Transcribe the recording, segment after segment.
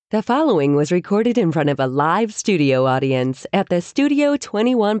The following was recorded in front of a live studio audience at the Studio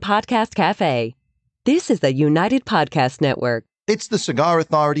 21 Podcast Cafe. This is the United Podcast Network. It's the Cigar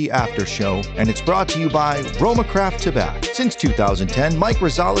Authority After Show, and it's brought to you by Roma Craft Tobacco. Since 2010, Mike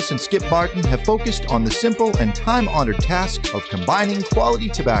Rosales and Skip Martin have focused on the simple and time-honored task of combining quality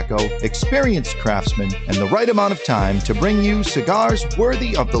tobacco, experienced craftsmen, and the right amount of time to bring you cigars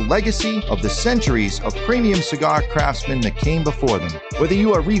worthy of the legacy of the centuries of premium cigar craftsmen that came before them. Whether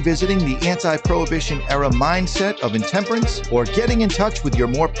you are revisiting the anti-prohibition era mindset of intemperance or getting in touch with your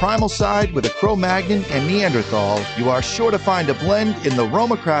more primal side with a Cro-Magnon and Neanderthal, you are sure to find a blend in the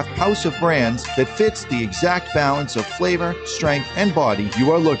Roma Craft house of brands that fits the exact balance of flavor, strength, and body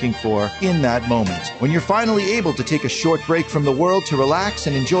you are looking for in that moment. When you're finally able to take a short break from the world to relax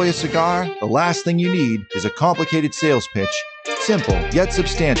and enjoy a cigar, the last thing you need is a complicated sales pitch. Simple yet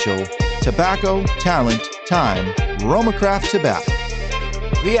substantial. Tobacco, talent, time. Roma Craft Tobacco.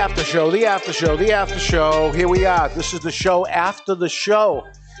 The after show, the after show, the after show. Here we are. This is the show after the show.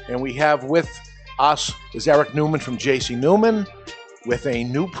 And we have with us is Eric Newman from JC Newman with a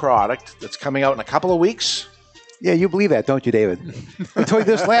new product that's coming out in a couple of weeks. Yeah, you believe that, don't you, David? I told you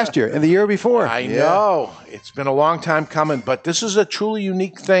this last year and the year before. I know. It's been a long time coming, but this is a truly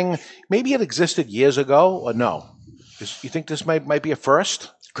unique thing. Maybe it existed years ago, or no? You think this might be a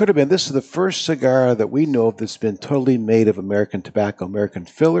first? Could have been. This is the first cigar that we know of that's been totally made of American tobacco, American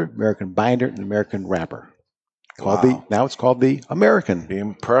filler, American binder, and American wrapper. Now it's called the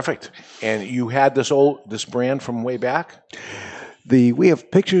American. Perfect. And you had this brand from way back? We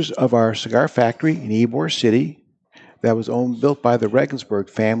have pictures of our cigar factory in Ybor City that was built by the Regensburg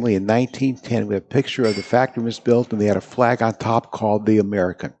family in 1910. We have a picture of the factory was built, and they had a flag on top called the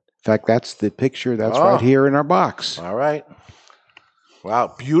American. In fact, that's the picture that's right here in our box. All right.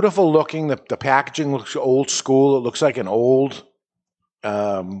 Wow, beautiful looking. The packaging looks old school. It looks like an old,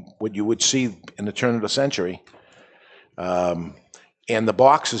 what you would see in the turn of the century. And the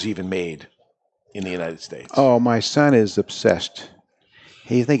box is even made in the United States. Oh, my son is obsessed.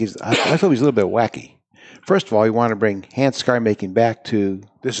 I thought he was a little bit wacky. First of all, he wanted to bring hand cigar making back to...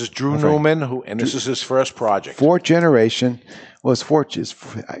 This is Drew Newman, this is his first project. Fourth generation. Well,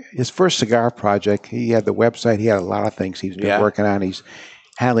 his first cigar project. He had the website. He had a lot of things he's been working on. He's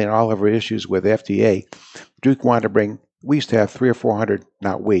handling all of our issues with FDA. Duke wanted to bring... We used to have 300 or 400,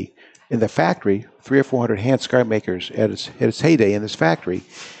 not we, in the factory, 300 or 400 hand cigar makers at its heyday in this factory.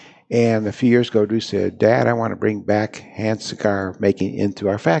 And a few years ago, Drew said, "Dad, I want to bring back hand cigar making into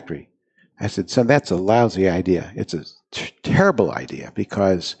our factory." I said, "Son, that's a lousy idea. It's a terrible idea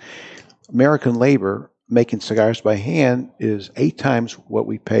because American labor making cigars by hand is 8 times what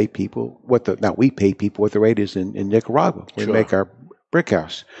we pay people, what the rate is in Nicaragua. We make our brick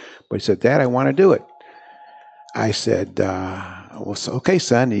house." But he said, "Dad, I want to do it." I said, "Well, okay,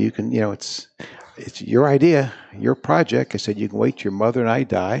 son, you can, it's your idea, your project." I said, "You can wait till your mother and I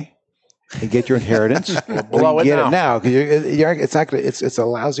die and get your inheritance. Blow it get now. It now, because it's a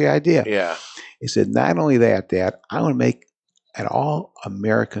lousy idea." Yeah. He said, "Not only that, Dad, I want to make an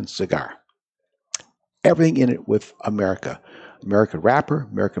all-American cigar. Everything in it with America. American wrapper,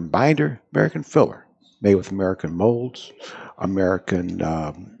 American binder, American filler. Made with American molds, American...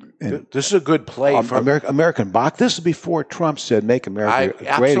 this is a good play for American box. This is before Trump said, "Make America great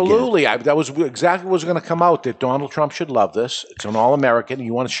absolutely. again." That was exactly what was going to come out, that Donald Trump should love this. It's an all-American.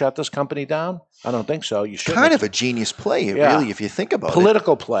 You want to shut this company down? I don't think so. You should. Kind of a genius play, really, if you think about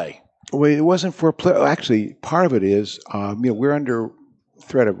Political play. Well, it wasn't for actually, part of it is, we're under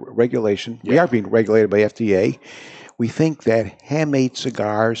threat of regulation. We are being regulated by FDA. We think that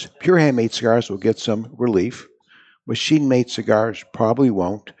pure handmade cigars will get some relief. Machine-made cigars probably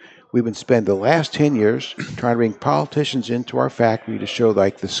won't. We've been spending the last 10 years trying to bring politicians into our factory to show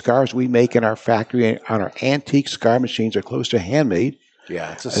like the cigars we make in our factory on our antique cigar machines are close to handmade.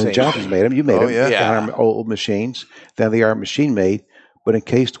 Yeah, it's the same. And Jonathan's made them. You made them on our old machines. Then they are machine-made. But in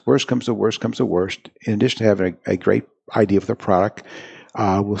case worst comes to worst, in addition to having a great idea of the product,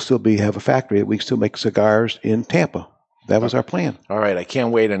 we'll still have a factory that we can still make cigars in Tampa. That was our plan. All right, I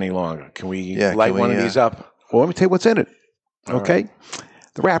can't wait any longer. Can we light one of these up? Well, let me tell you what's in it. Okay? Right.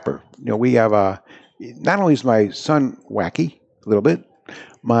 The wrapper. We have not only is my son wacky a little bit,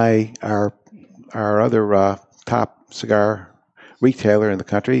 our other top cigar retailer in the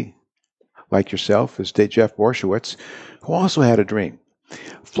country, like yourself, is Jeff Borshowitz, who also had a dream.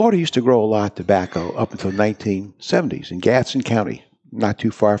 Florida used to grow a lot of tobacco up until the 1970s in Gadsden County, not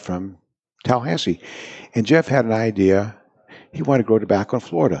too far from Tallahassee. And Jeff had an idea. He wanted to grow tobacco in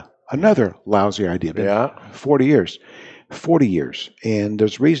Florida. Another lousy idea. 40 years. 40 years. And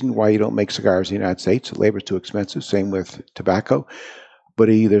there's a reason why you don't make cigars in the United States. Labor's too expensive. Same with tobacco. But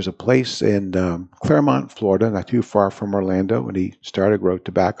there's a place in Claremont, Florida, not too far from Orlando, and he started to grow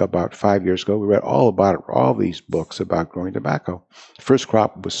tobacco about 5 years ago. We read all about it, all these books about growing tobacco. First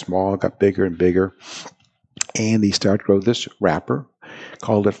crop was small, got bigger and bigger, and he started to grow this wrapper,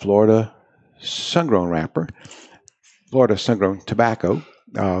 called it Florida Sun-Grown Wrapper, Florida Sun-Grown Tobacco.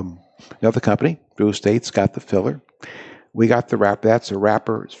 Another company, Blue Estates, got the filler. We got the wrapper. That's a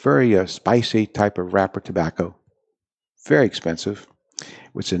wrapper. It's very spicy type of wrapper tobacco. Very expensive.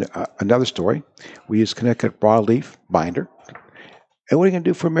 Which is another story. We use Connecticut broadleaf binder. And what are you going to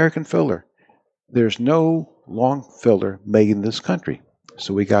do for American filler? There's no long filler made in this country.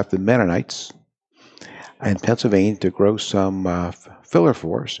 So we got the Mennonites in Pennsylvania to grow some filler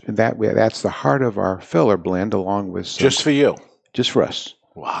for us. And that's the heart of our filler blend, along with some, just for you? Just for us.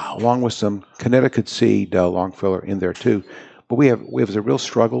 Wow. Along with some Connecticut seed long filler in there too. But we have a real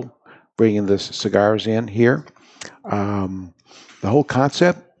struggle bringing the cigars in here. The whole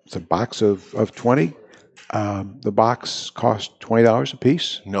concept, it's a box of 20. The box costs $20 a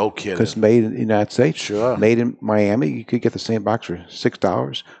piece. No kidding. Because it's made in the United States. Sure. Made in Miami. You could get the same box for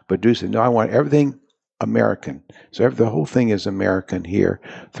 $6. But Drew said, no, I want everything American. So the whole thing is American here,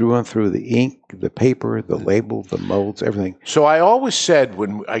 through and through, the ink, the paper, the label, the molds, everything. So I always said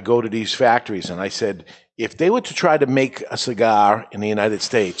when I go to these factories, and I said, if they were to try to make a cigar in the United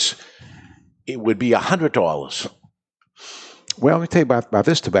States, it would be $100. Well, let me tell you about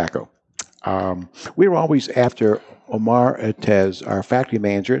this tobacco. We were always after Omar Atez, our factory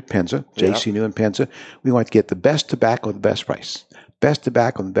manager at Penza, J.C. Newman Penza. We want to get the best tobacco at the best price. Best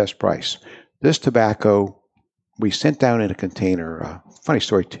tobacco at the best price. This tobacco, we sent down in a container, funny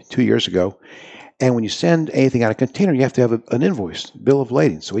story, 2 years ago. And when you send anything out of a container, you have to have an invoice, bill of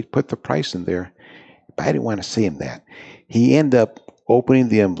lading. So we put the price in there. But I didn't want to see him that. He ended up opening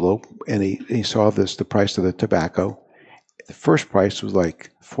the envelope, and he saw the price of the tobacco. The first price was like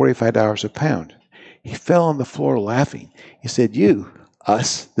 $45 a pound. He fell on the floor laughing. He said,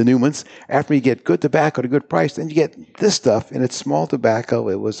 us, the Newmans, after you get good tobacco at a good price, then you get this stuff, and it's small tobacco.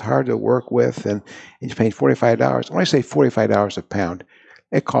 It was hard to work with, and you're paying $45. When I say $45 a pound,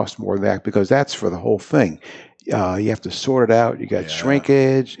 it costs more than that because that's for the whole thing. You have to sort it out. You got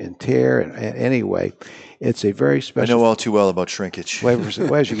shrinkage and tear, and anyway, it's a very special. I know all too well about shrinkage. Well,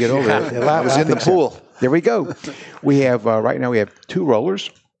 as you get older, I was in the pool. There we go. We have right now we have 2 rollers.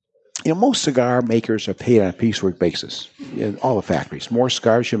 Most cigar makers are paid on a piecework basis in all the factories. The more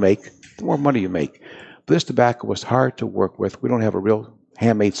cigars you make, the more money you make. But this tobacco was hard to work with. We don't have a real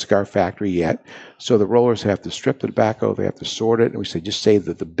handmade cigar factory yet. So the rollers have to strip the tobacco. They have to sort it. And we say, just save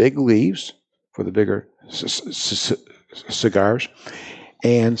the big leaves for the bigger cigars.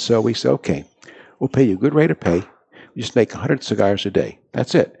 And so we say, okay, we'll pay you a good rate of pay. You just make 100 cigars a day.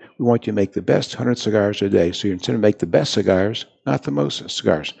 That's it. We want you to make the best 100 cigars a day. So you're instead of make the best cigars, not the most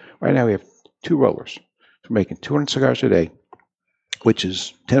cigars. Right now we have 2 rollers. So we're making 200 cigars a day, which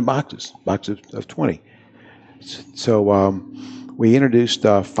is 10 boxes of 20. So we introduced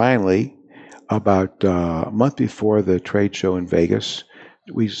finally about a month before the trade show in Vegas.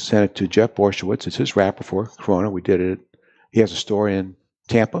 We sent it to Jeff Borshowitz. It's his wrapper for Corona. We did it. He has a store in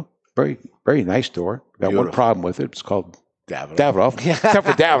Tampa. Very, very nice store. Got one problem with it. It's called Davidoff. Except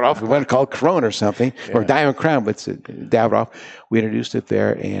for Davidoff. We went called Corona or something, or Diamond Crown, but it's Davidoff. We introduced it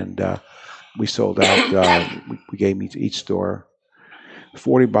there, and we sold out. We gave each store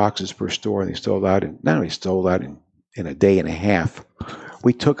 40 boxes per store, and they sold out. And not only sold out in a day and a half.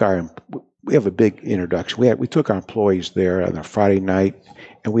 We have a big introduction. We took our employees there on a Friday night,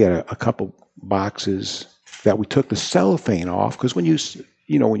 and we had a couple boxes that we took the cellophane off because when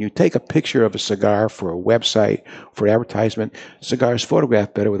you take a picture of a cigar for a website, for advertisement, cigars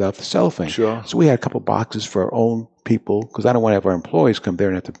photograph better without the cellophane. Sure. So we had a couple boxes for our own people because I don't want to have our employees come there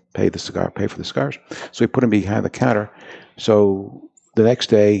and have to pay for the cigars. So we put them behind the counter. So the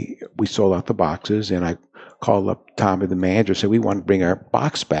next day we sold out the boxes, and I called up Tommy, the manager, said we want to bring our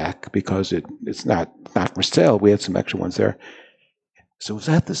box back because it's not for sale. We had some extra ones there. So was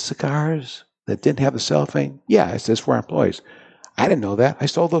that the cigars that didn't have the cellophane? Yeah, it says for our employees. I didn't know that. I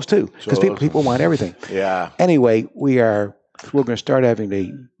sold those too because people want everything. Yeah. Anyway, we're going to start having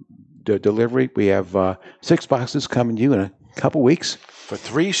the delivery. We have 6 boxes coming to you in a couple weeks. For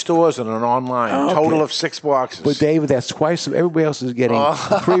 3 stores and an online. Okay. Total of 6 boxes. But David, that's twice. Everybody else is getting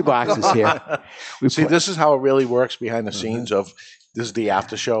 3 boxes here. See, this is how it really works behind the scenes of. This is the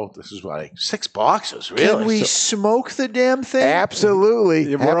after show. This is like 6 boxes, really. Can we smoke the damn thing?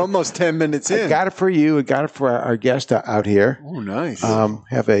 Absolutely. We're almost 10 minutes in. I got it for you. I got it for our guest out here. Oh, nice.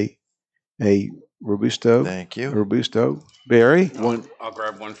 Have a Robusto. Thank you. Robusto. Barry. I'll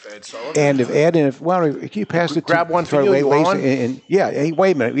grab one Fed Sullivan. And if can you pass it? Grab one for you. You want one? Hey,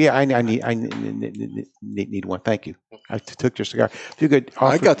 wait a minute. Yeah, I need one. Thank you. I took your cigar. If you could,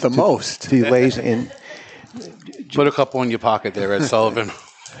 I got the most. To Lays and put a couple in your pocket there, Ed Sullivan.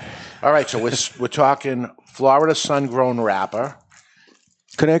 All right, so we're talking Florida sun-grown wrapper,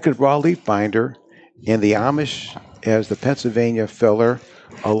 Connecticut raw leaf binder, and the Amish as the Pennsylvania filler,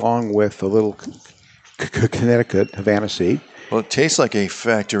 along with a little Connecticut Havana seed. Well, it tastes like a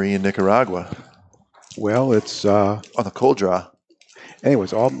factory in Nicaragua. Well, it's on the cold draw.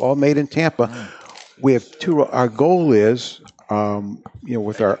 Anyways, all made in Tampa. We have two. Our goal is,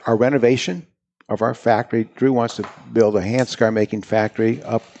 with our renovation of our factory, Drew wants to build a hand cigar making factory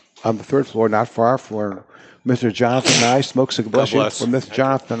up on the third floor, not far from where Mr. Jonathan and I smoked cigars. Where Mr.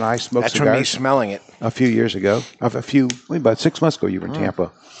 Jonathan and I smoked That's cigars. from me smelling it. A few years ago. About 6 months ago, you were in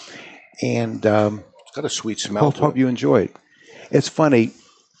Tampa. And it's got a sweet smell. Hope you enjoy it. It's funny.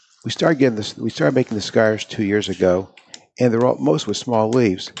 We started making the cigars 2 years ago, and most with small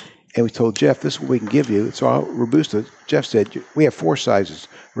leaves. And we told Jeff, this is what we can give you. It's all Robusto. Jeff said, we have 4 sizes: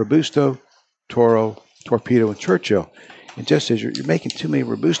 Robusto, Toro, Torpedo, and Churchill. And Jeff says, you're making too many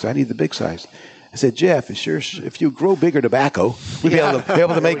Robusto. I need the big size. I said, Jeff, if you grow bigger tobacco, we'd be able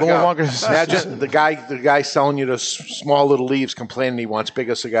to make more longer. Imagine the guy selling you the small little leaves complaining he wants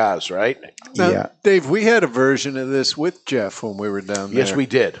bigger cigars, right? Now, Dave, we had a version of this with Jeff when we were down there. Yes, we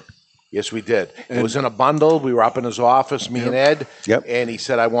did. It was in a bundle. We were up in his office, me and Ed, and he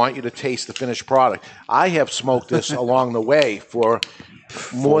said, I want you to taste the finished product. I have smoked this along the way for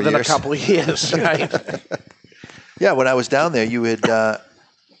more than a couple of years, right? Yeah, when I was down there, you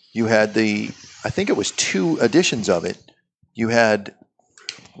had I think it was 2 editions of it. You had,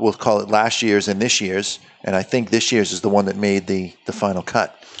 we'll call it last year's and this year's, and I think this year's is the one that made the final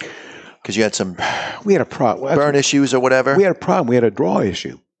cut. Because you had some burn issues or whatever. We had a problem. We had a draw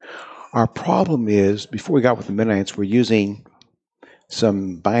issue. Our problem is, before we got with the Mennonites, we're using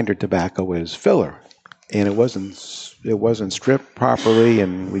some binder tobacco as filler, and it wasn't stripped properly,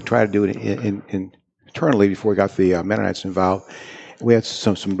 and we tried to do it internally before we got the Mennonites involved. We had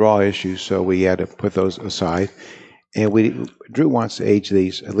some draw issues, so we had to put those aside. And Drew wants to age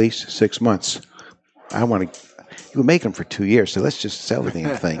these at least 6 months. We'll make them for 2 years, so let's just sell the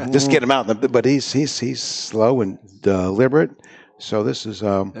damn thing. Just get them out. But he's slow and deliberate. So this is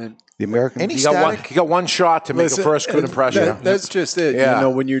the American. He got one shot to make a first good impression. That's just it. Yeah.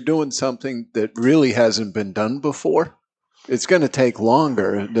 When you're doing something that really hasn't been done before, it's going to take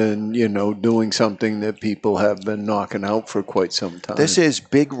longer than, doing something that people have been knocking out for quite some time. This is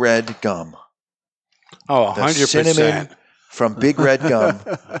Big Red Gum. Oh, 100%. The cinnamon from Big Red Gum.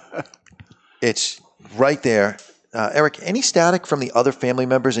 It's right there. Eric, any static from the other family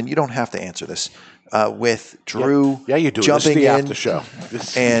members, and you don't have to answer this, with Drew you do. jumping this is the in after show.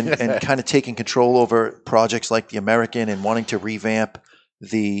 and kind of taking control over projects like the American and wanting to revamp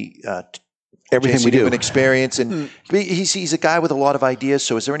the everything we do an experience, and he's a guy with a lot of ideas.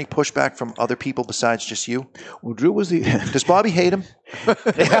 So, is there any pushback from other people besides just you? Well, Drew was the. Does Bobby hate him?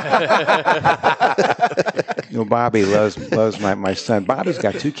 Bobby loves my son. Bobby's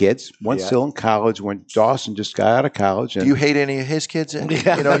got 2 kids. One's still in college. When Dawson just got out of college. And do you hate any of his kids? You want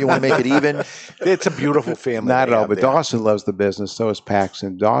to make it even. It's a beautiful family. Not at all. But Dawson loves the business. So is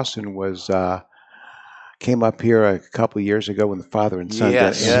Paxton. Dawson came up here a couple of years ago when the father and son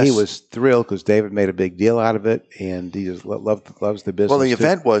did, and he was thrilled because David made a big deal out of it, and he just loves the business. Well, the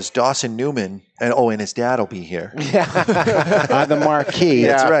event was Dawson Newman, and his dad will be here. On the marquee.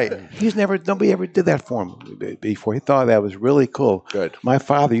 That's right. Nobody ever did that for him before. He thought that was really cool. Good. My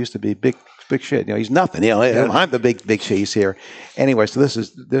father used to be big shit. He's nothing. I'm the big shit. He's here. Anyway, so this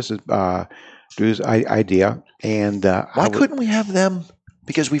is Drew's idea, and why couldn't we have them?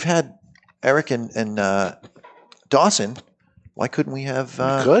 Because we've had Eric and Dawson. Why couldn't we have?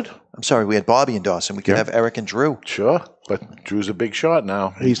 We could. I'm sorry, we had Bobby and Dawson. We could have Eric and Drew. Sure, but Drew's a big shot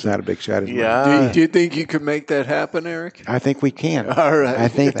now. He's not a big shot anymore. Yeah. Do you think you could make that happen, Eric? I think we can. All right. I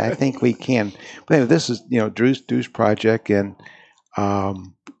think we can. But anyway, this is Drew's project, and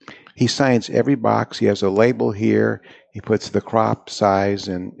he signs every box. He has a label here. He puts the crop size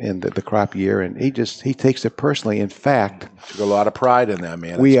and the crop year, and he takes it personally. In fact, took a lot of pride in that,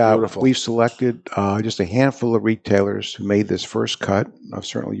 man. Beautiful. We've selected just a handful of retailers who made this first cut.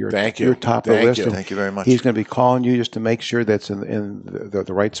 Certainly, you're top of the list. Thank you very much. He's going to be calling you just to make sure that's in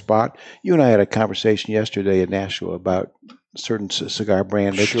the right spot. You and I had a conversation yesterday in Nashville about certain cigar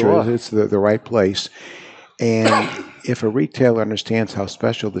brand. Make sure it's the right place. And if a retailer understands how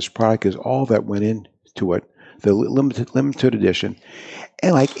special this product is, all that went into it. The limited edition.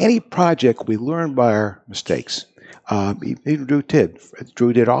 And like any project, we learn by our mistakes. Even Drew did.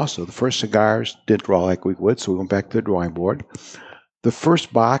 Drew did also. The first cigars didn't draw like we would, so we went back to the drawing board. The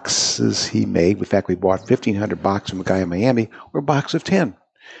first boxes he made, in fact, we bought 1,500 boxes from a guy in Miami, were a box of 10.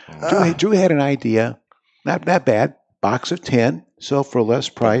 Drew had an idea, not that bad, box of 10, sell for a less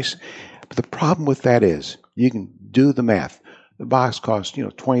price. But the problem with that is, you can do the math. The box costs,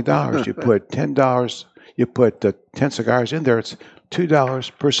 $20. You put $10, you put 10 cigars in there, it's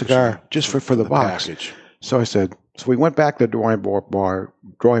 $2 per cigar just for the box. Package. So we went back to the drawing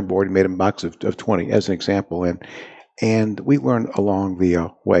board and made a box of 20 as an example. And we learned along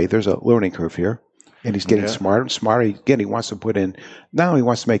the way. There's a learning curve here. And he's getting smarter and smarter. He wants to put in, not only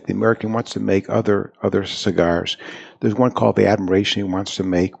wants to make the American, he wants to make other cigars. There's one called the Admiration he wants to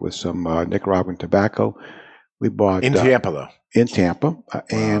make with some Nicaraguan tobacco. We bought in Tampa, though. In Tampa.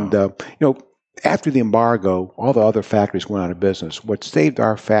 And, after the embargo, all the other factories went out of business. What saved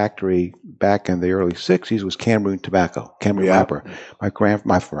our factory back in the early 60s was Cameroon tobacco, Cameroon wrapper.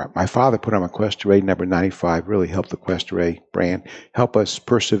 My father put on a Cuesta number 95, really helped the Cuesta brand, help us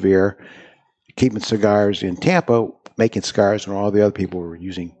persevere, keeping cigars in Tampa, making cigars when all the other people were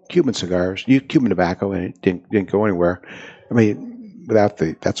using Cuban tobacco, and it didn't go anywhere. I mean,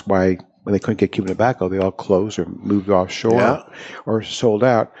 that's why when they couldn't get Cuban tobacco, they all closed or moved offshore or sold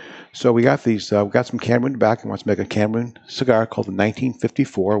out. So we got we got some Cameroon tobacco and wants to make a Cameroon cigar called the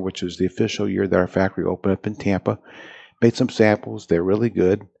 1954, which is the official year that our factory opened up in Tampa. Made some samples. They're really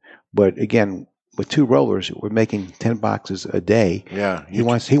good. But again, with 2 rollers, we're making 10 boxes a day. Yeah. He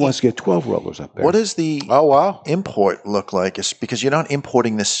wants to get 12 rollers up there. What does the import look like? It's because you're not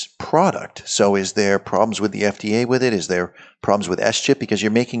importing this product. So is there problems with the FDA with it? Is there problems with S-chip? Because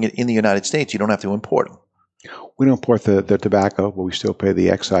you're making it in the United States. You don't have to import them. We don't import the tobacco, but we still pay the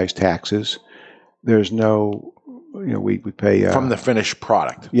excise taxes. There's no, we pay from the finished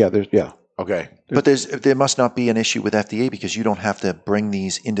product. Okay. But there must not be an issue with FDA because you don't have to bring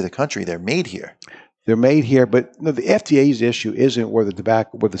these into the country. They're made here. They're made here, but no, the FDA's issue isn't where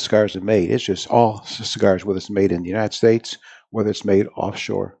the cigars are made. It's just all cigars, whether it's made in the United States, whether it's made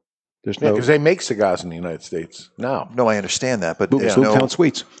offshore. There's because they make cigars in the United States now. No, I understand that, but there's Boomtown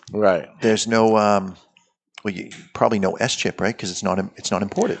Sweets. Right. There's no probably no S-chip, right? Because it's not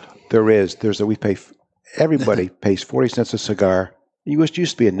imported. There is. Everybody pays 40 cents a cigar. It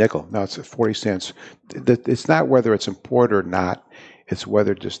used to be a nickel. Now it's 40 cents. It's not whether it's imported or not. It's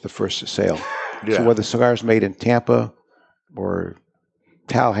whether just the first sale. Yeah. So whether the cigar is made in Tampa or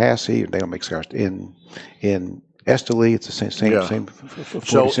Tallahassee, they don't make cigars in Esteli. It's the same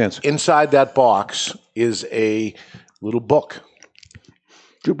 40 cents. Inside that box is a little book.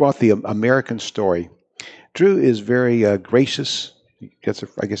 Drew brought the American Story. Drew is very gracious.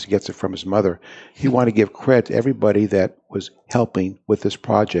 I guess he gets it from his mother. He wanted to give credit to everybody that was helping with this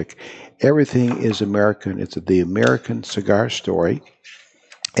project. Everything is American. It's the American cigar story.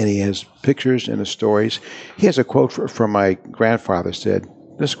 And he has pictures and the stories. He has a quote from my grandfather said,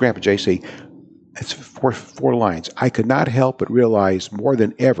 this is Grandpa J.C., it's four lines. I could not help but realize more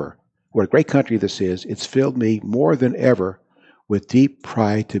than ever what a great country this is. It's filled me more than ever with deep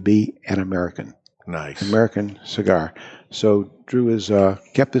pride to be an American. Nice. American cigar. So Drew has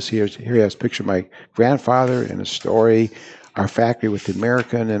kept this here. Here he has a picture of my grandfather and a story, our factory with the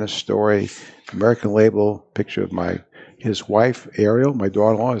American and a story, American label, picture of his wife, Ariel, my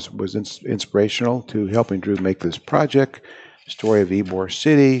daughter-in-law, was inspirational to helping Drew make this project, story of Ybor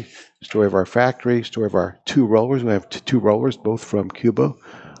City, story of our factory, story of our 2 rollers. We have 2 rollers, both from Cuba,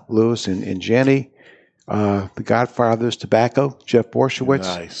 Louis and Jenny. The godfather of this tobacco, Jeff Borshowitz.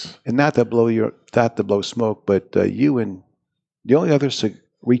 Nice. And not to blow smoke, but you and the only other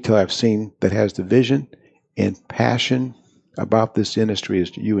retailer I've seen that has the vision and passion about this industry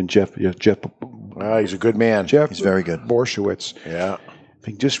is you and Jeff. He's a good man. Jeff, he's very good. Borshowitz. Yeah. If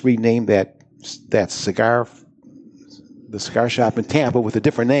you can just rename that cigar. The cigar shop in Tampa with a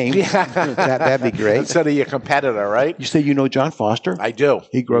different name. That'd be great. Instead of your competitor, right? You say you know John Foster? I do.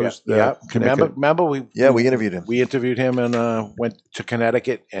 He grows Remember we interviewed him. We interviewed him and went to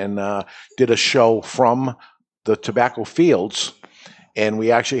Connecticut and did a show from the tobacco fields. And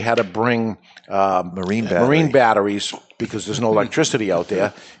we actually had to bring marine batteries because there's no electricity out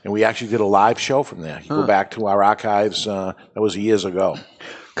there. And we actually did a live show from there. You go back to our archives. That was years ago.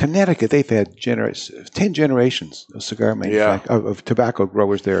 Connecticut, they've had 10 generations of cigar manufacturers, of tobacco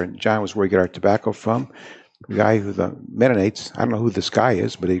growers there. And John was where we get our tobacco from. The guy who the Mennonites, I don't know who this guy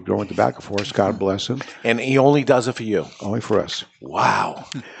is, but he's growing tobacco for us. God bless him. And he only does it for you. Only for us. Wow.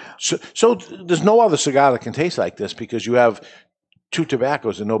 So there's no other cigar that can taste like this because you have 2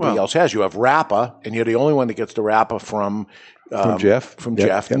 tobaccos that nobody else has. You have Rapa, and you're the only one that gets the Rapa from Jeff. From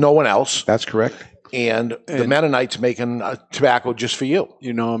Jeff. Yep. No one else. That's correct. and the Mennonites making tobacco just for you.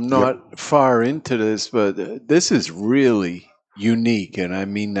 You know, I'm not far into this, but this is really unique, and I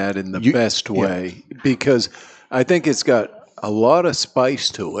mean that in the best way, because I think it's got a lot of spice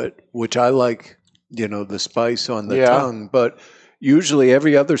to it, which I like, you know, the spice on the tongue, but usually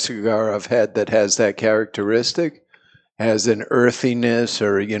every other cigar I've had that has that characteristic has an earthiness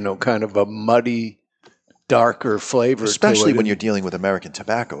or, you know, kind of a muddy, darker flavor. Especially to it. when you're dealing with American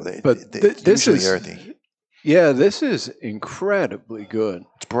tobacco. This usually is earthy. Yeah, this is incredibly good.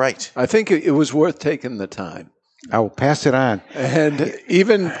 It's bright. I think it was worth taking the time. I will pass it on. And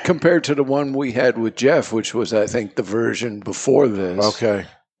even compared to the one we had with Jeff, which was, I think, the version before this. Okay.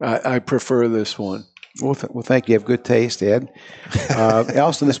 I prefer this one. Well, thank you. You have good taste, Ed.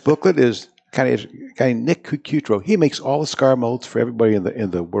 Also, this booklet is kind of guy Nick Cutro. He makes all the cigar molds for everybody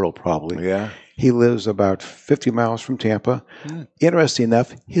in the world, probably. Yeah. He lives about 50 miles from Tampa. Interesting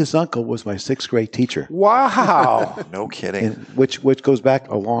enough, his uncle was my 6th grade teacher. Wow. No kidding. Which goes back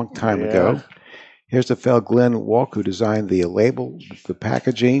a long time ago. Here's the fellow Glenn Walk who designed the label, the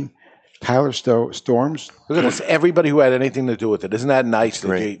packaging. Tyler Storms. Look at this. Everybody who had anything to do with it. Isn't that nice?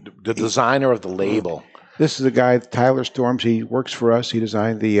 The designer of the label. This is the guy, Tyler Storms. He works for us. He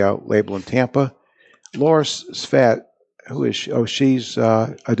designed the label in Tampa. Laura Svat, who is she? Oh, she's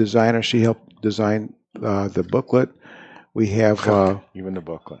a designer. She helped design the booklet. We have even the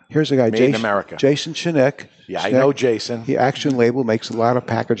booklet. Here's a guy, Made in America. Jason Shinek. Yeah, I know Jason. He Action Label makes a lot of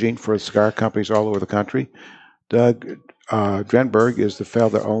packaging for cigar companies all over the country. Doug Drenberg is the fellow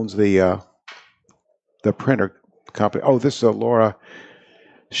that owns the printer company. Oh, this is Laura.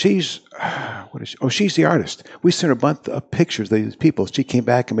 She's what is she? Oh, she's the artist. We sent her a bunch of pictures of these people. She came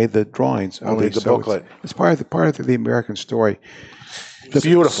back and made the drawings. Made the booklet. It's part of the American story.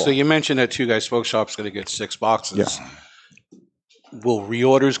 Beautiful. So you mentioned that Two Guys Smoke Shop's going to get 6 boxes. Yeah. Will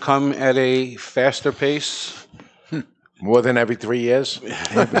reorders come at a faster pace? More than every 3 years?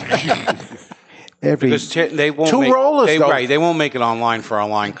 Because they won't two rollers, though. Right, they won't make it online for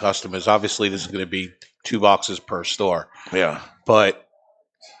online customers. Obviously, this is going to be 2 boxes per store. Yeah. But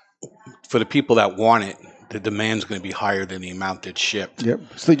for the people that want it, the demand's going to be higher than the amount that's shipped. Yep.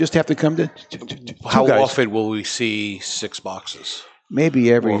 So they just have to come to How often will we see 6 boxes?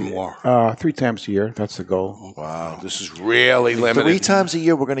 Maybe every or more. 3 times a year. That's the goal. Wow, this is really limited. 3 times a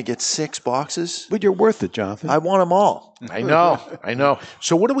year, we're going to get 6 boxes. But you're worth it, Jonathan. I want them all. I know.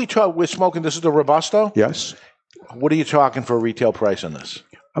 So what are we talking? We're smoking. This is the Robusto. Yes. What are you talking for a retail price on this?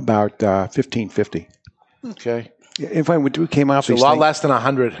 About $15.50. Okay. In fact, we came out. So a lot less than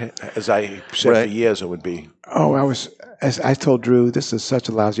 100, as I said for years, it would be. Oh, as I told Drew, this is such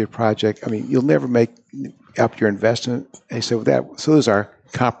a lousy project. I mean, you'll never make up your investment. And he said, so those are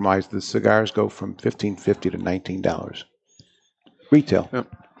compromise. The cigars go from $15.50 to $19 retail. Yep.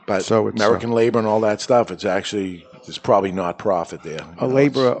 But so it's, American labor and all that stuff, there's probably not profit there.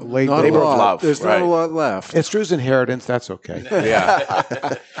 Labor of love. There's not a lot left. It's Drew's inheritance. That's okay.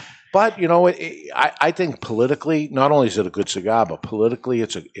 Yeah. But, you know, I think politically, not only is it a good cigar, but politically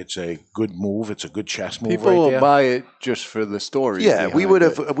it's a good move. It's a good chess move. People will buy it just for the story. Yeah, we would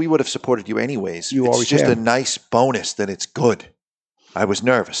have supported you anyways. It's just a nice bonus that it's good. I was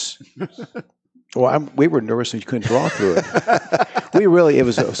nervous. Well, we were nervous and you couldn't draw through it. It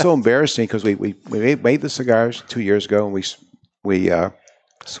was so embarrassing because we made the cigars 2 years ago and we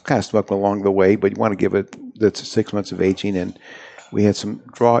kind of smoked along the way, but you want to give it that's 6 months of aging, and we had some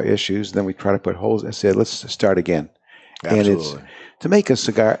draw issues. Then we tried to put holes. I said, let's start again. Absolutely. And it's to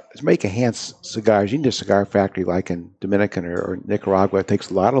make a hand cigars. You need a cigar factory like in Dominican or Nicaragua. It takes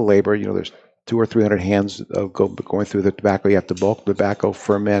a lot of labor. You know, there's 200 or 300 hands of going through the tobacco. You have to bulk the tobacco,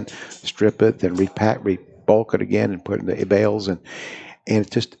 ferment, strip it, then bulk it again, and put it in the bales. And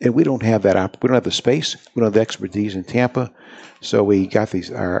we don't have that. We don't have the space. We don't have the expertise in Tampa. So we got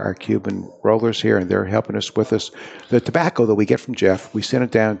our Cuban rollers here, and they're helping us with this. The tobacco that we get from Jeff, we send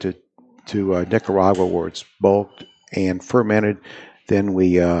it down to Nicaragua where it's bulked and fermented. Then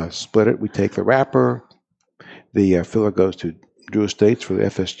we split it. We take the wrapper. The filler goes to Drew Estates for the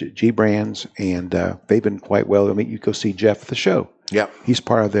FSG brands, and they've been quite well. I mean, you go see Jeff at the show. Yeah, he's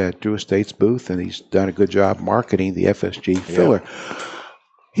part of the Drew Estates booth, and he's done a good job marketing the FSG filler.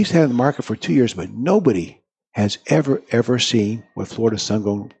 He's had the market for 2 years, but nobody has ever seen what Florida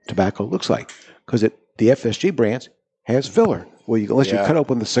Sun-Grown tobacco looks like, because the FSG brands has filler. Well, unless you cut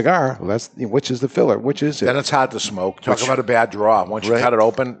open the cigar, well, that's which is the filler, which is it? Then it's hard to smoke. Talk about a bad draw. Once you cut it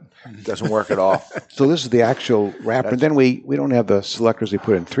open, it doesn't work at all. So this is the actual wrapper. And then we don't have the selectors. We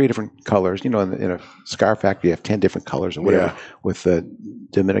put in 3 different colors. In a cigar factory, you have 10 different colors or whatever with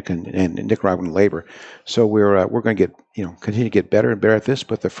Dominican and Nicaraguan labor. So we're going to get continue to get better and better at this.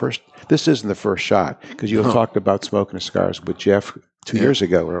 But this isn't the first shot, because you talked about smoking cigars with Jeff 2 years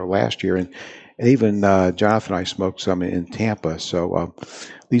ago or last year, and even Jonathan and I smoked some in Tampa. So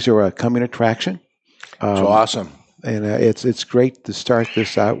these are a coming attraction. It's awesome. And it's great to start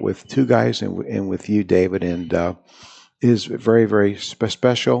this out with 2 guys and with you, David. And it is very, very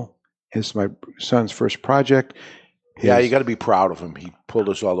special. It's my son's first project. Yeah, you got to be proud of him. He pulled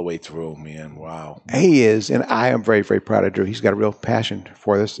us all the way through, man. Wow. He is, and I am very, very proud of Drew. He's got a real passion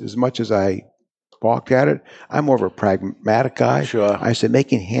for this. As much as I balked at it, I'm more of a pragmatic guy. Sure. I said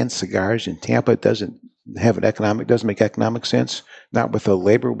making hand cigars in Tampa doesn't make economic sense. Not with the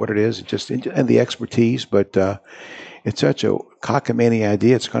labor, what it is, and the expertise. But it's such a cockamamie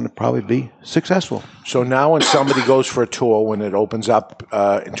idea. It's going to probably be successful. So now, when somebody goes for a tour, when it opens up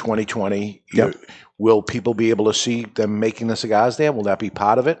in 2020, will people be able to see them making the cigars there? Will that be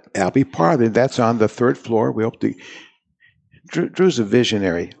part of it? That'll be part of it. That's on the 3rd floor. We hope to. Drew's a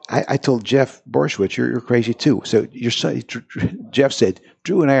visionary. I told Jeff Borshwitz, you're crazy too. So your son, Jeff said,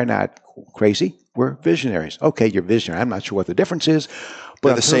 Drew and I are not crazy. We're visionaries. Okay, you're visionary. I'm not sure what the difference is. But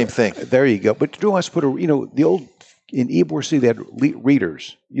they're the same thing. There you go. But Drew wants to put the old, in Ybor City, they had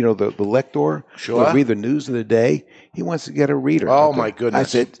readers. The lector. Sure. Would read the news of the day. He wants to get a reader. Oh, my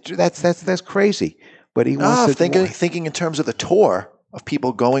goodness. I said, that's crazy. But he wants to. Thinking in terms of the tour, of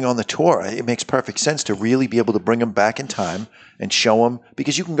people going on the tour, it makes perfect sense to really be able to bring them back in time and show them,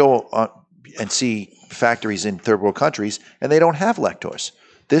 because you can go on and see factories in third world countries and they don't have lectors.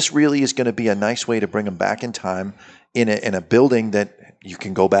 This really is going to be a nice way to bring them back in time in a building that you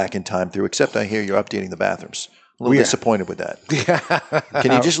can go back in time through, except I hear you're updating the bathrooms. A little disappointed with that.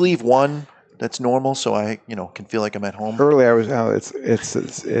 Can you just leave one that's normal so I can feel like I'm at home? Earlier, I was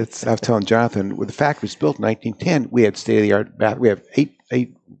I was telling Jonathan, with the factory was built in 1910, we had state-of-the-art bath. We have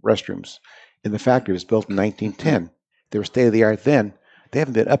eight restrooms. And the factory was built in 1910. They were state-of-the-art then. They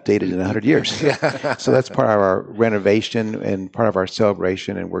haven't been updated in 100 years. So that's part of our renovation and part of our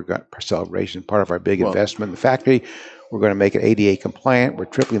celebration, and part of our big investment in the factory. We're going to make it ADA compliant. We're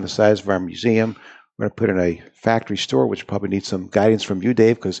tripling the size of our museum. We're going to put in a factory store, which probably needs some guidance from you,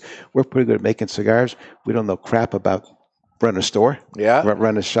 Dave, because we're pretty good at making cigars. We don't know crap about running a store,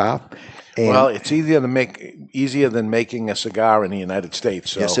 run a shop. And well, it's easier than making a cigar in the United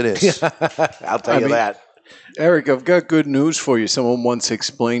States. So. Yes, it is. I'll tell you that. Eric, I've got good news for you. Someone once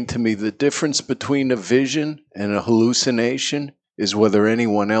explained to me the difference between a vision and a hallucination is whether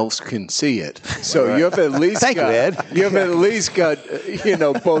anyone else can see it. So you have at least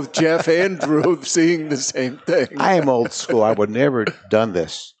got both Jeff and Drew seeing the same thing. I am old school. I would never have done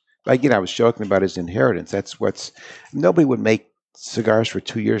this. I was joking about his inheritance. Nobody would make cigars for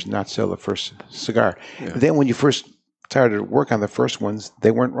 2 years and not sell the first cigar. Yeah. Then when you first started to work on the first ones,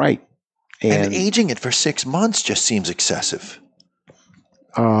 they weren't right. And aging it for 6 months just seems excessive.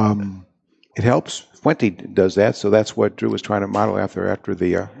 It helps. Fuente does that, so that's what Drew was trying to model after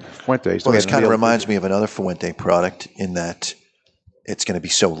the Fuente. So well, this kind of reminds me of another Fuente product in that it's going to be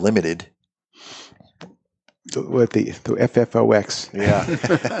so limited. With the FFOX.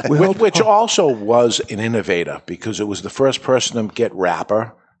 Yeah. Which also was an innovator, because it was the first person to get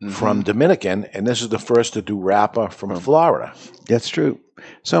wrapper from Dominican, and this is the first to do wrapper from Florida. That's true.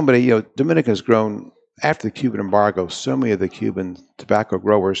 Dominican has grown after the Cuban embargo. So many of the Cuban tobacco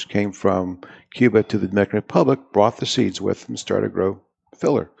growers came from Cuba to the Dominican Republic, brought the seeds with them, started to grow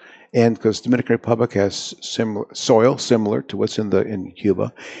filler. And because Dominican Republic has soil similar to what's in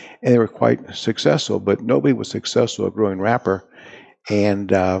Cuba, and they were quite successful, but nobody was successful at growing wrapper.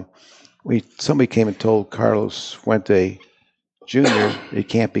 And somebody came and told Carlos Fuente Jr. it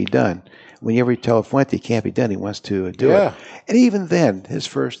can't be done. Whenever you tell Fuente it can't be done, he wants to do it. And even then, his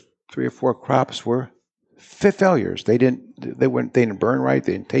first 3 or 4 crops were failures. They didn't burn right.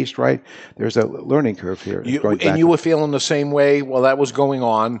 They didn't taste right. There's a learning curve here. You were feeling the same way while that was going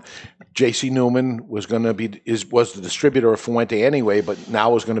on. J.C. Newman was the distributor of Fuente anyway, but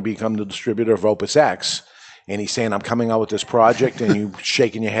now is going to become the distributor of Opus X. And he's saying, "I'm coming out with this project," and you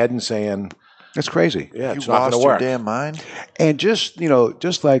shaking your head and saying, "That's crazy. Yeah, it's not going to work." Your damn mind. And just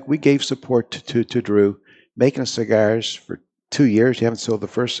like we gave support to Drew making cigars for 2 years, you haven't sold the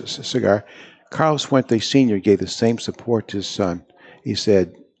first cigar. Carlos Fuente Sr. gave the same support to his son. He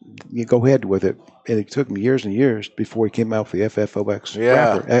said, "You go ahead with it." And it took him years and years before he came out with the FFOX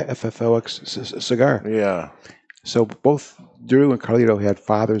wrapper, FFOX cigar. Yeah. So both Drew and Carlito had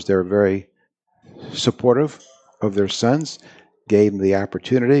fathers that were very supportive of their sons, gave them the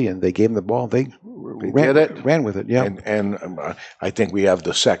opportunity, and they gave them the ball. They ran with it. Yeah, and I think we have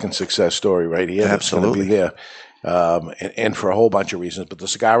the second success story right here. Absolutely. That's going to be there, and for a whole bunch of reasons. But the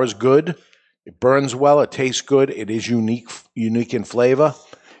cigar is good. It burns well. It tastes good. It is unique in flavor,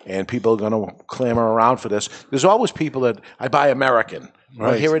 and people are going to clamor around for this. There's always people that I buy American.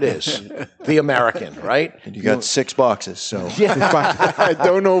 Right. Well, here it is, the American, right? And you got 6 boxes, so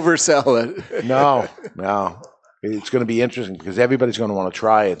don't oversell it. No. It's going to be interesting because everybody's going to want to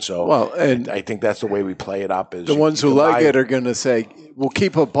try it. So, well, and I think that's the way we play it up. Is the ones who like it are going to say, "We'll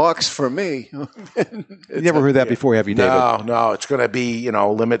keep a box for me." You never heard that before, have you, David? No. It's going to be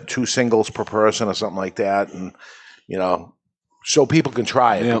limit 2 singles per person or something like that, and so people can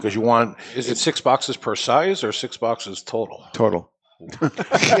try it because you want. Is it 6 boxes per size or 6 boxes total? Total.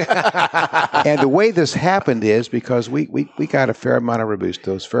 And the way this happened is because we got a fair amount of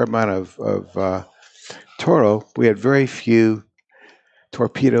Robustos, fair amount of Toro. We had very few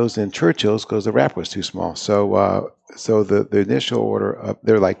Torpedoes and Churchills because the wrap was too small. So the initial order,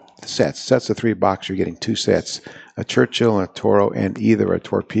 they're like sets of 3 boxes. You're getting 2 sets, a Churchill and a Toro, and either a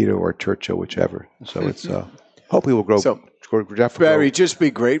Torpedo or a Churchill, whichever. So it's hopefully we'll grow. Barry, just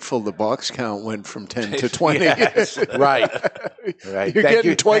be grateful the box count went from 10 to 20. Yes, right. You're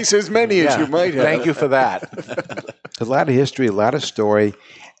getting twice as many as you might have. Thank you for that. A lot of history, a lot of story,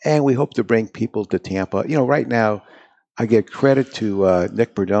 and we hope to bring people to Tampa. Right now, I give credit to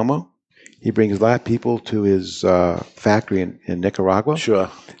Nick Perdomo. He brings a lot of people to his factory in Nicaragua.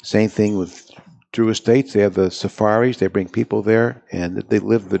 Sure. Same thing with Drew Estates. They have the safaris. They bring people there, and they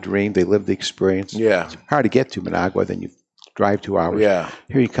live the dream. They live the experience. Yeah. It's hard to get to Managua. Then you drive 2 hours. Yeah.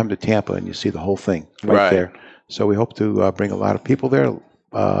 Here you come to Tampa, and you see the whole thing right there. So we hope to bring a lot of people there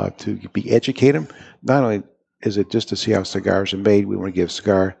to educate them. Not only is it just to see how cigars are made, we want to give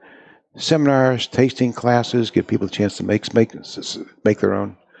cigar seminars, tasting classes, give people a chance to make their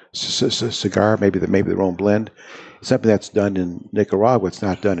own cigar, maybe their own blend. Something that's done in Nicaragua, it's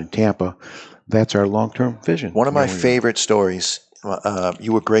not done in Tampa. That's our long-term vision. One of my favorite stories,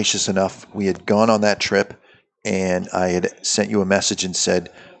 you were gracious enough. We had gone on that trip, and I had sent you a message and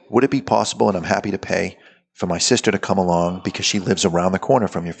said, would it be possible, and I'm happy to pay, for my sister to come along because she lives around the corner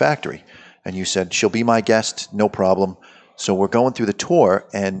from your factory? And you said, she'll be my guest, no problem. So we're going through the tour,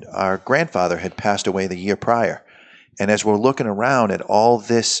 and our grandfather had passed away the year prior. And as we're looking around at all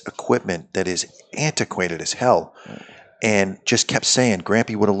this equipment that is antiquated as hell, and just kept saying,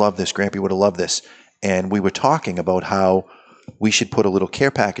 Grampy would have loved this, Grampy would have loved this. And we were talking about how we should put a little care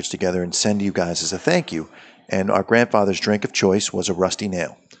package together and send you guys as a thank you. And our grandfather's drink of choice was a rusty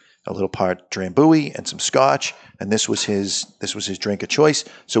nail, a little part Drambuie and some scotch, and this was his drink of choice.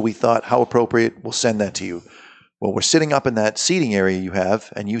 So we thought, how appropriate, we'll send that to you. Well, we're sitting up in that seating area you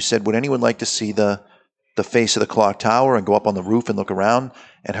have, and you said, would anyone like to see the face of the clock tower and go up on the roof and look around?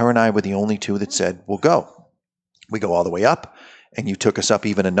 And her and I were the only 2 that said, we'll go. We go all the way up, and you took us up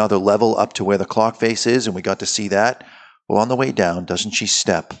even another level up to where the clock face is, and we got to see that. Well, on the way down, doesn't she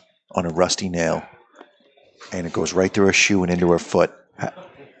step on a rusty nail? And it goes right through her shoe and into her foot.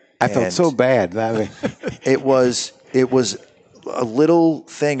 I felt so bad. It was a little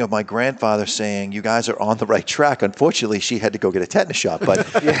thing of my grandfather saying, you guys are on the right track. Unfortunately, she had to go get a tetanus shot. But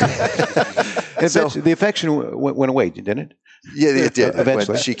the affection went away, didn't it? Yeah, it did.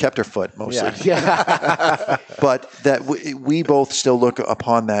 Eventually. She kept her foot mostly. Yeah. But that we both still look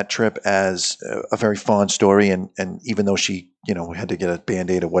upon that trip as a very fond story. And even though she, had to get a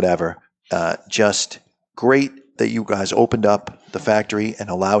Band-Aid or whatever, just great that you guys opened up the factory and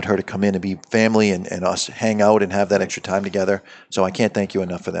allowed her to come in and be family and us hang out and have that extra time together. So I can't thank you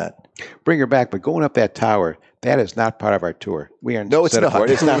enough for that. Bring her back, but going up that tower, that is not part of our tour. We are no, it's not. For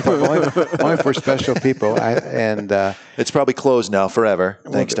it. It's not only for special people. It's probably closed now forever,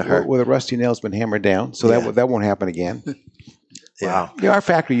 thanks to her. Well, the rusty nail's been hammered down, so that won't happen again. Yeah. Our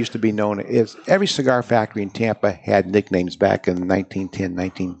factory used to be known as every cigar factory in Tampa had nicknames back in 1910,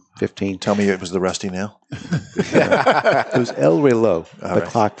 1915. Tell me it was the Rusty Nail? It was El Reloj,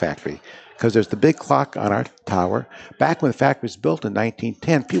 clock factory. Because there's the big clock on our tower. Back when the factory was built in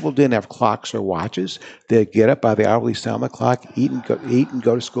 1910, people didn't have clocks or watches. They'd get up by the hourly sound of the clock, eat and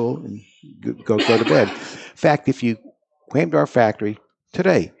go to school, and go to bed. In fact, if you came to our factory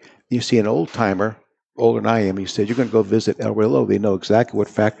today, you see an old-timer, older than I am, he said, you're going to go visit El Reloj. They know exactly what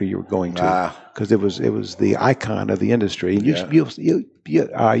factory you were going to because it was the icon of the industry. And you used to be able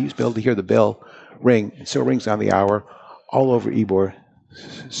to hear the bell ring. It still rings on the hour all over Ybor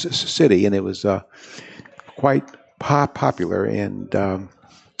City, and it was quite popular. And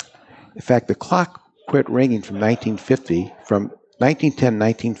in fact, the clock quit ringing from 1950, from 1910,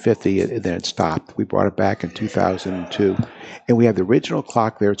 1950, and then it stopped. We brought it back in 2002. And we have the original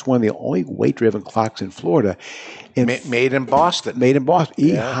clock there. It's one of the only weight-driven clocks in Florida. Made in Boston. Made in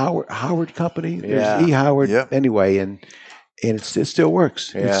Boston. Howard Company. There's E. Howard. Anyway, and it still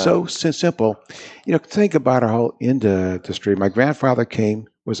works. Yeah. It's so simple. Think about our whole industry. My grandfather became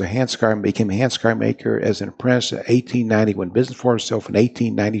a hand cigar maker as an apprentice in 1890, when business for himself in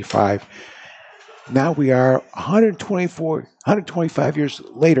 1895. Now we are 125 years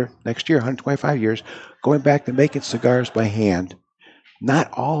later, next year, 125 years, going back to making cigars by hand.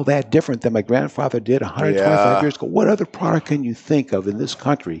 Not all that different than my grandfather did 125 years ago. What other product can you think of in this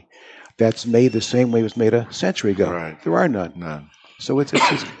country that's made the same way it was made a century ago? Right. There are none. So it's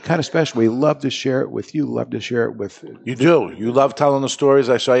kind of special. We love to share it with you. Love to share it with you. Do you love telling the stories?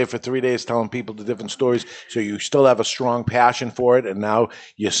 I saw you for 3 days telling people the different stories. So you still have a strong passion for it, and now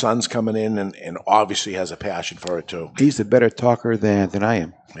your son's coming in and obviously has a passion for it too. He's a better talker than I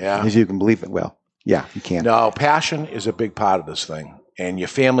am. Yeah, as you can believe it. Well, yeah, you can. No, passion is a big part of this thing. And your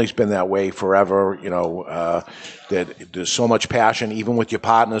family's been that way forever, that there's so much passion, even with your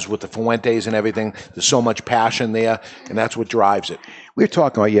partners, with the Fuentes and everything, there's so much passion there, and that's what drives it. We were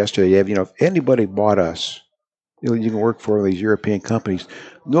talking about yesterday, if anybody bought us, you can work for these European companies,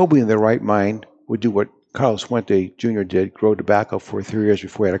 nobody in their right mind would do what Carlos Fuente Jr. did, grow tobacco for 3 years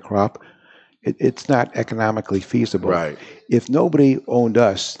before he had a crop. It's not economically feasible. Right. If nobody owned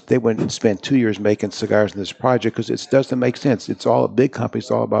us, they wouldn't spend 2 years making cigars in this project, because it doesn't make sense. It's all a big company.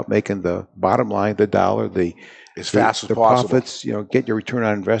 It's all about making the bottom line, the dollar, as fast as possible. Profits. Get your return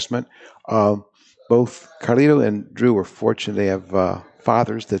on investment. Both Carlito and Drew were fortunate. They have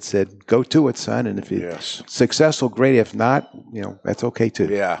fathers that said, "Go to it, son." And if you're successful, great. If not, that's okay too.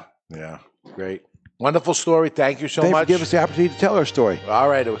 Yeah. Great. Wonderful story. Thank you so much. Give us the opportunity to tell our story. All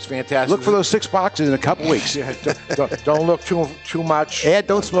right. It was fantastic. Look for those 6 boxes in a couple weeks. Don't look too much. And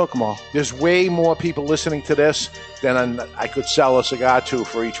don't smoke them all. There's way more people listening to this than I could sell a cigar to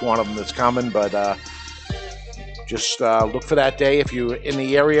for each one of them that's coming. But just look for that day. If you're in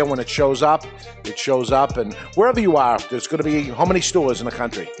the area when it shows up. And wherever you are, there's going to be how many stores in the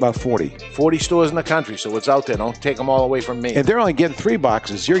country? About 40. 40 stores in the country. So it's out there. Don't take them all away from me. And they're only getting 3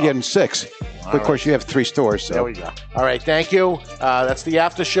 boxes. You're getting 6. But of course, you have 3 stores. So. There we go. All right. Thank you. That's the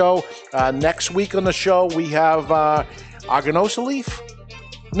after show. Next week on the show, we have Arganosa Leaf.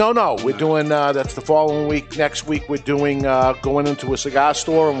 No. We're doing, that's the following week. Next week, we're doing going into a cigar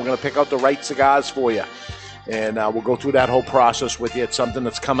store, and we're going to pick out the right cigars for you. And we'll go through that whole process with you. It's something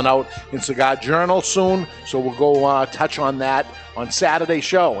that's coming out in Cigar Journal soon. So we'll go touch on that on Saturday's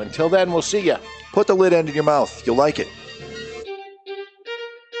show. Until then, we'll see you. Put the lid end in your mouth. You'll like it.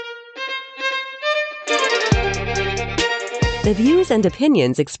 The views and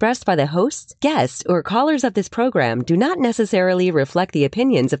opinions expressed by the hosts, guests, or callers of this program do not necessarily reflect the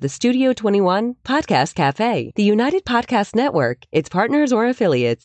opinions of the Studio 21 Podcast Cafe, the United Podcast Network, its partners, or affiliates.